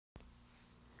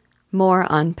More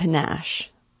on Panache.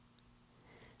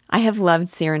 I have loved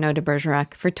Cyrano de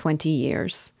Bergerac for 20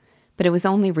 years, but it was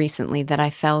only recently that I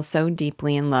fell so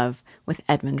deeply in love with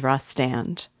Edmond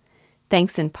Rostand,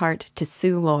 thanks in part to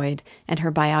Sue Lloyd and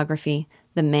her biography,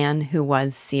 The Man Who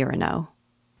Was Cyrano.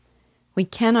 We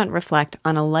cannot reflect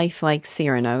on a life like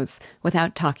Cyrano's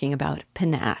without talking about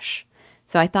Panache,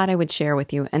 so I thought I would share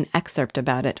with you an excerpt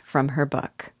about it from her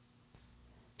book.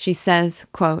 She says,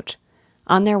 quote,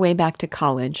 "On their way back to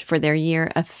college for their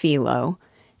year of philo,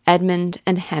 Edmund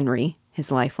and Henry,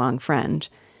 his lifelong friend,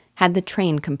 had the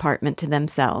train compartment to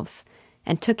themselves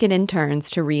and took it in turns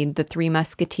to read The Three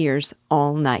Musketeers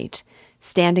all night,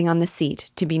 standing on the seat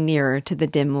to be nearer to the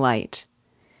dim light.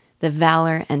 The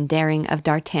valor and daring of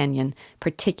D'Artagnan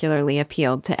particularly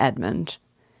appealed to Edmund.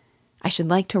 I should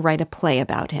like to write a play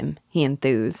about him, he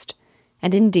enthused.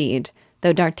 And indeed,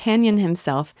 though D'Artagnan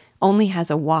himself only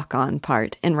has a walk-on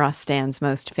part in Rostand's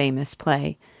most famous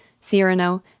play,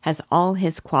 Cyrano has all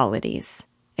his qualities,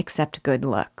 except good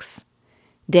looks.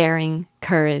 Daring,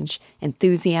 courage,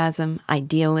 enthusiasm,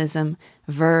 idealism,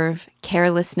 verve,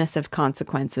 carelessness of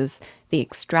consequences, the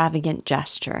extravagant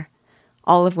gesture,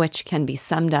 all of which can be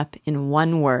summed up in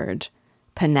one word,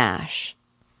 panache.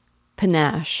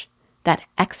 Panache, that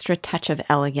extra touch of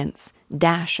elegance,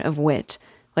 dash of wit,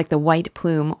 like the white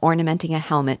plume ornamenting a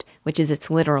helmet, which is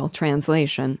its literal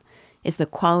translation, is the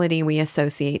quality we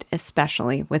associate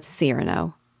especially with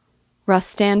Cyrano.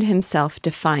 Rostand himself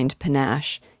defined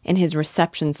panache in his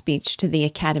reception speech to the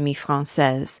Académie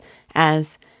Française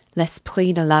as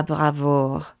l'esprit de la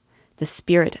bravoure, the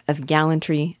spirit of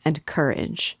gallantry and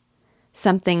courage,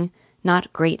 something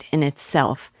not great in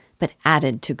itself, but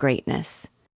added to greatness.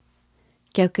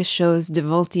 Quelque chose de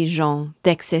voltigeant,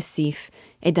 d'excessif,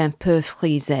 et d'un peu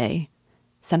frisé,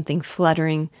 something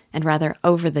fluttering and rather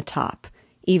over the top,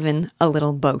 even a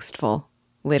little boastful,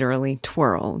 literally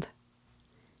twirled.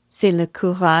 C'est le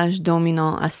courage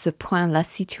dominant à ce point la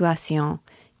situation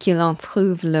qu'il en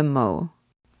trouve le mot.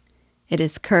 It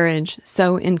is courage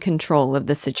so in control of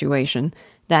the situation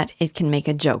that it can make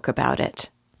a joke about it.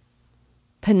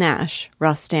 Panache,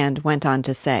 Rostand went on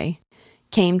to say,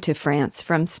 came to France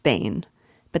from Spain,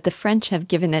 but the French have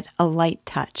given it a light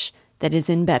touch that is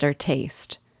in better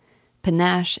taste.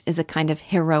 Panache is a kind of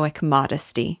heroic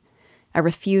modesty, a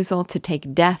refusal to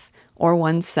take death or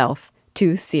oneself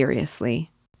too seriously.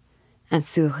 Un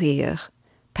sourire,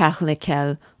 par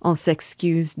lequel on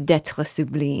s'excuse d'être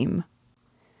sublime.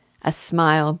 A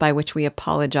smile by which we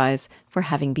apologize for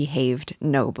having behaved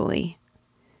nobly.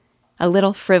 A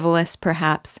little frivolous,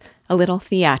 perhaps, a little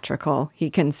theatrical, he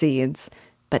concedes,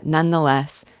 but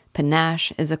nonetheless,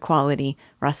 panache is a quality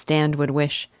Rostand would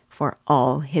wish for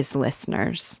all his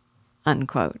listeners."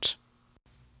 Unquote.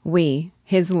 We,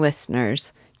 his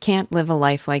listeners, can't live a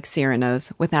life like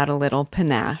Cyrano's without a little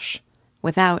panache,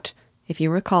 without, if you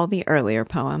recall the earlier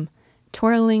poem,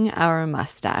 twirling our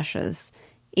mustaches,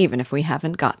 even if we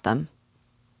haven't got them.